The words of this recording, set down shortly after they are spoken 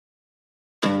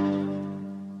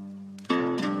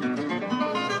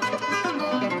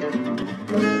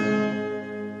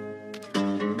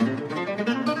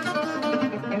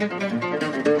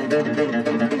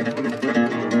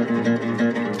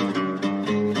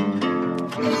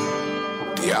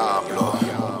Diablo.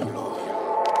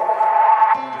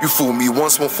 You fool me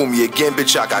once, won't fool me again,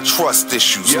 bitch, I got trust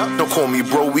issues. Don't call me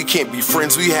bro, we can't be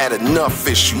friends, we had enough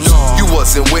issues. You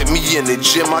wasn't with me in the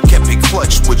gym, I kept it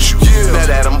clutch with you. Now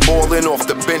that I'm ballin' off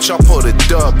the bench, I put a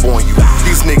dub on you.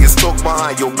 These niggas talk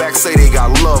behind your back, say they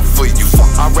got love for you.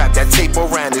 I wrap that tape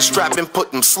around his strap and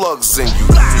put them slugs in you.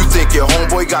 You think your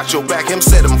homeboy got your back, him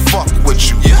said him fuck with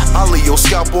you. I lay your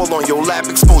scalp all on your lap,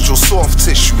 expose your soft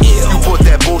tissue. You put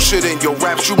that bullshit in your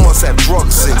raps, you must have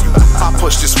drugs in you. I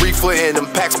push this reefer in them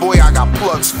packs, boy, I got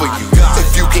plugs for you.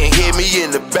 If you can't hear me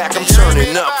in the back, I'm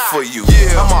turning up for you.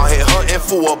 I'm out here hunting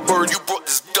for a bird, you brought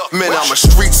this duck. Man, I'm a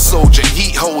street soldier,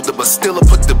 heat holder, but still I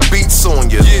put the beats on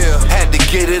you. Had to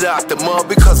get it out the mud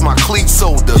because my cleats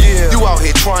older. You out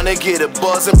here trying to get a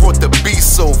buzz and brought the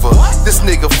beats over. This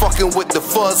nigga fucking with the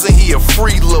fuzz and he a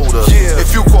freeloader.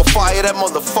 If you caught fire, that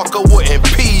motherfucker wouldn't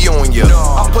pee on you.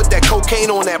 I put that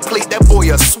cocaine on that plate, that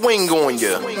boy a swing on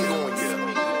you.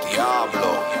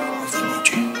 Diablo.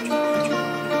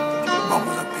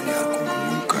 Vamos a pelear como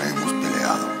nunca hemos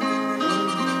peleado.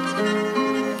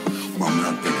 Vamos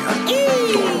a pelear todo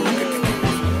lo que tenemos.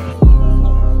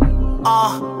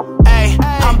 Hey,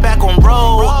 I'm back on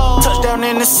road. Touchdown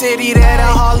in the city that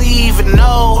I hardly even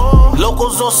know.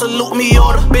 Locals all salute me,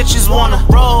 all the bitches wanna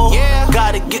roll.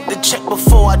 Gotta get the check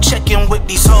before I check in with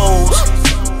these hoes.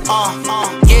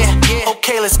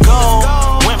 Okay, let's go.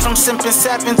 Went from simping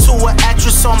sapping to an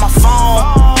actress on my phone.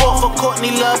 Fought for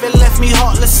Courtney Love, it left me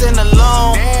heartless and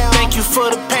alone. Thank you for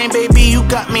the pain, baby, you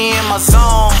got me in my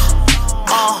zone.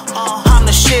 I'm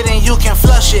the shit and you can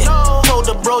flush it. Told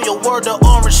the bro your word, the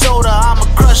orange soda, I'ma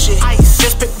crush it.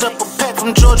 Just picked up a pack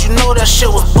from George, you know that shit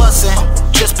was bussin'.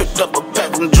 Just picked up a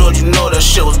pack from George, you know that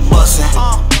shit was bussin'.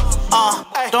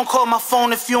 Don't call my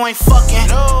phone if you ain't fucking.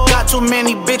 Got too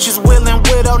many bitches willing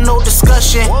without no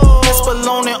discussion.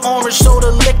 Espolone and orange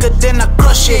soda liquor, then I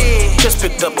crush it. Just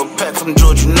picked up a pack from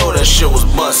George, you know that shit was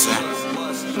bussin'.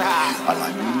 A la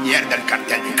mierda el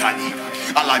cartel de Cali.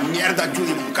 A la mierda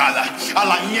Judy Moncada. A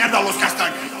la mierda los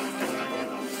castaños.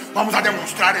 Vamos a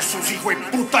demostrar a esos hijos de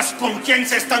putas con quién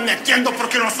se están metiendo,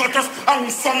 porque nosotros aún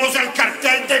somos el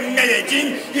cartel de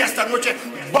Medellín y esta noche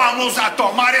vamos a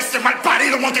tomar ese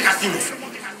malparido Montecastillos.